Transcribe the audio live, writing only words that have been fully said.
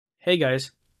Hey guys,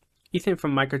 Ethan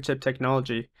from Microchip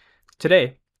Technology.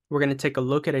 Today, we're going to take a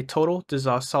look at a total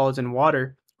dissolved solids in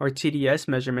water, or TDS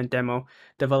measurement demo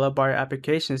developed by our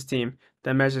applications team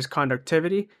that measures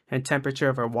conductivity and temperature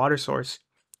of our water source.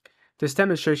 This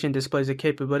demonstration displays the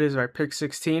capabilities of our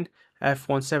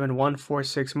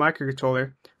PIC16F17146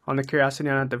 microcontroller on the Curiosity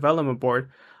on development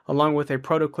board, along with a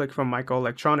proto-click from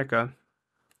Microelectronica.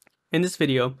 In this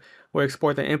video, we'll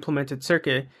explore the implemented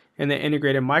circuit and the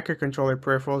integrated microcontroller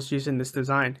peripherals used in this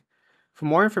design. For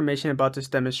more information about this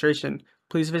demonstration,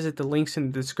 please visit the links in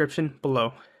the description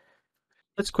below.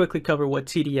 Let's quickly cover what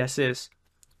TDS is.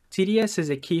 TDS is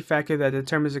a key factor that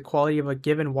determines the quality of a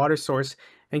given water source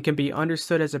and can be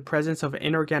understood as the presence of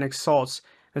inorganic salts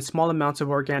and small amounts of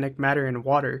organic matter in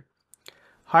water.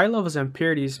 Higher levels of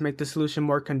impurities make the solution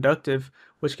more conductive,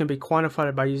 which can be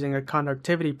quantified by using a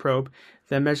conductivity probe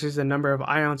that measures the number of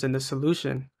ions in the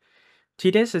solution.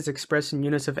 TDS is expressed in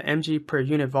units of mg per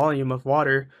unit volume of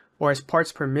water, or as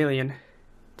parts per million.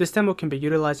 This demo can be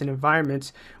utilized in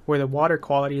environments where the water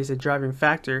quality is a driving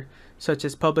factor, such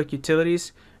as public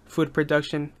utilities, food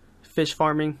production, fish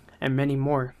farming, and many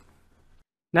more.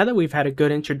 Now that we've had a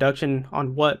good introduction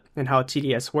on what and how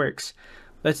TDS works,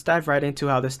 let's dive right into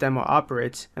how this demo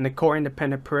operates and the core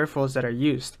independent peripherals that are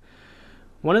used.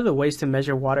 One of the ways to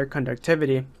measure water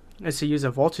conductivity is to use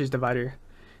a voltage divider.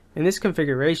 In this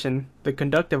configuration, the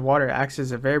conductive water acts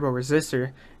as a variable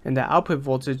resistor, and the output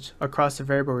voltage across the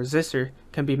variable resistor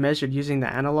can be measured using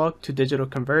the analog to digital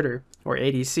converter, or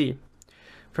ADC.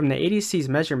 From the ADC's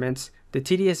measurements, the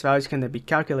TDS values can then be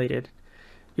calculated.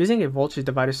 Using a voltage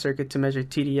divider circuit to measure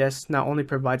TDS not only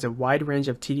provides a wide range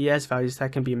of TDS values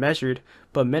that can be measured,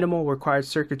 but minimal required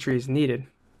circuitry is needed.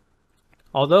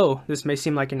 Although this may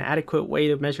seem like an adequate way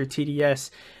to measure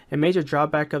TDS, a major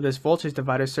drawback of this voltage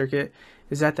divider circuit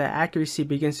is that the accuracy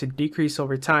begins to decrease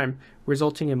over time,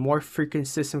 resulting in more frequent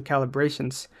system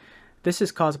calibrations. This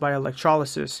is caused by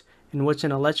electrolysis, in which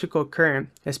an electrical current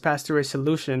is passed through a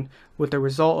solution with the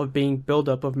result of being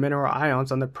buildup of mineral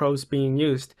ions on the probes being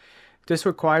used. This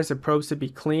requires the probes to be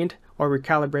cleaned or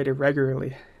recalibrated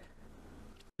regularly.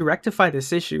 To rectify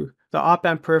this issue, the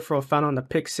op-amp peripheral found on the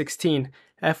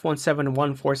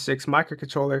PIC16F17146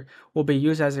 microcontroller will be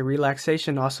used as a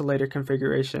relaxation oscillator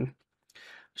configuration.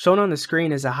 Shown on the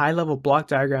screen is a high-level block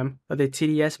diagram of the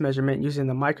TDS measurement using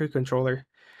the microcontroller.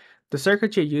 The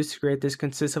circuitry used to create this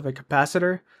consists of a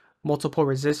capacitor, multiple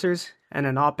resistors, and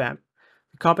an op-amp.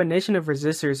 The combination of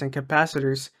resistors and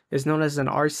capacitors is known as an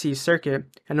RC circuit,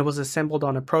 and it was assembled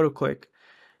on a proto-click.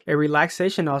 A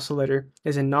relaxation oscillator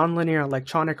is a nonlinear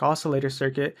electronic oscillator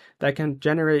circuit that can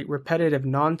generate repetitive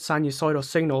non-sinusoidal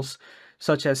signals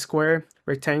such as square,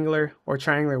 rectangular, or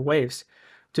triangular waves.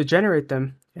 To generate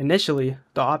them, initially,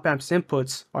 the op-amp's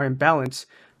inputs are in balance.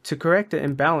 To correct the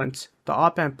imbalance, the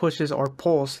op-amp pushes or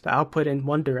pulls the output in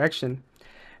one direction.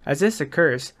 As this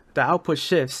occurs, the output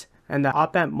shifts, and the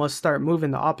op-amp must start moving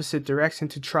the opposite direction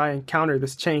to try and counter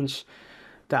this change.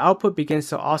 The output begins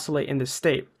to oscillate in this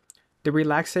state. The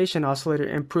relaxation oscillator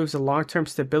improves the long-term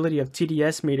stability of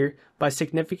TDS meter by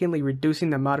significantly reducing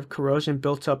the amount of corrosion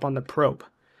built up on the probe.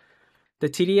 The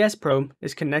TDS probe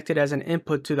is connected as an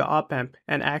input to the op-amp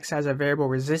and acts as a variable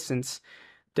resistance.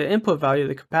 The input value of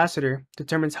the capacitor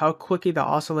determines how quickly the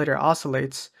oscillator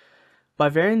oscillates. By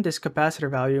varying this capacitor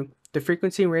value, the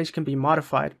frequency range can be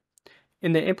modified.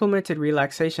 In the implemented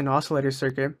relaxation oscillator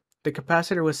circuit, the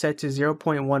capacitor was set to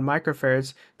 0.1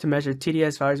 microfarads to measure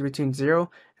TDS values between 0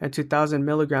 and 2000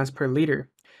 milligrams per liter.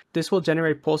 This will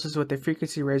generate pulses with a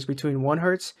frequency range between 1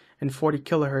 Hz and 40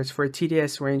 kHz for a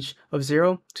TDS range of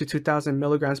 0 to 2000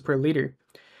 milligrams per liter.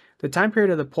 The time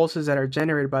period of the pulses that are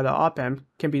generated by the op-amp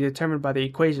can be determined by the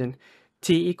equation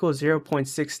T equals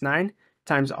 0.69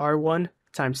 times R1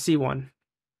 times C1.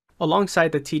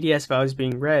 Alongside the TDS values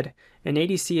being read, an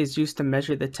ADC is used to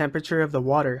measure the temperature of the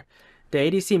water. The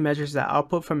ADC measures the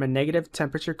output from a negative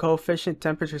temperature coefficient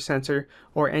temperature sensor,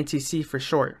 or NTC for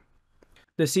short.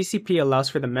 The CCP allows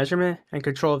for the measurement and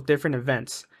control of different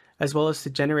events, as well as to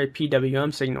generate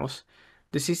PWM signals.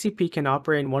 The CCP can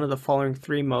operate in one of the following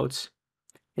three modes.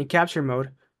 In capture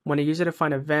mode, when a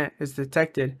user-defined event is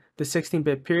detected, the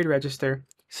 16-bit period register,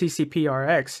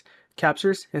 CCPRX,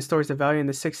 captures and stores the value in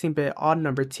the 16-bit odd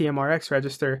number TMRX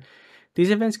register.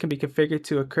 These events can be configured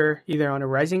to occur either on a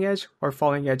rising edge or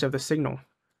falling edge of the signal.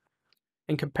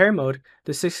 In compare mode,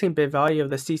 the 16-bit value of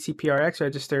the CCPRX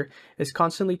register is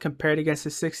constantly compared against the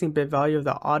 16-bit value of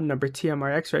the odd number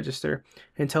TMRX register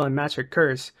until a match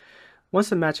occurs. Once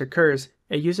the match occurs,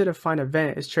 a user-defined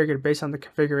event is triggered based on the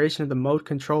configuration of the mode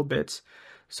control bits.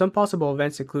 Some possible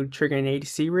events include triggering an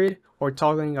ADC read or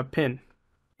toggling a pin.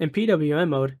 In PWM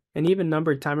mode, an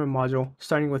even-numbered timer module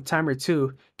starting with timer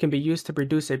 2 can be used to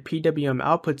produce a PWM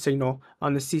output signal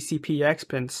on the CCP-X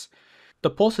pins.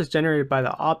 The pulses generated by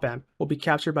the op-amp will be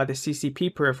captured by the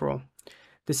CCP peripheral.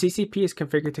 The CCP is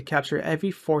configured to capture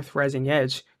every fourth rising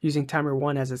edge using timer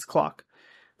 1 as its clock.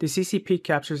 The CCP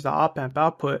captures the op-amp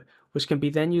output, which can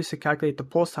be then used to calculate the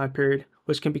pulse time period,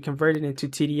 which can be converted into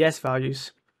TDS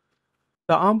values.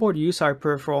 The onboard USAR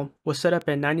peripheral was set up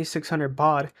at 9600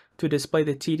 baud to display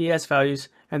the TDS values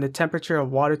and the temperature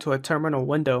of water to a terminal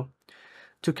window.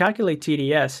 To calculate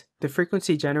TDS, the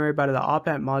frequency generated by the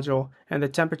op-amp module and the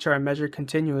temperature are measured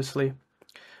continuously.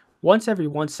 Once every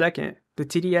 1 second, the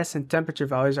TDS and temperature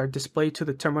values are displayed to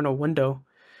the terminal window.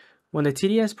 When the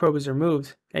TDS probe is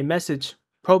removed, a message,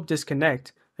 probe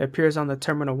disconnect, appears on the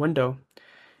terminal window.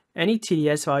 Any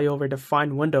TDS value over a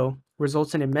defined window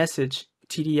results in a message,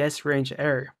 TDS range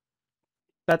error.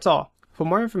 That's all. For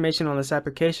more information on this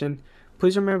application,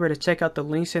 please remember to check out the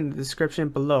links in the description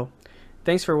below.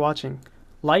 Thanks for watching.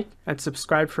 Like and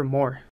subscribe for more.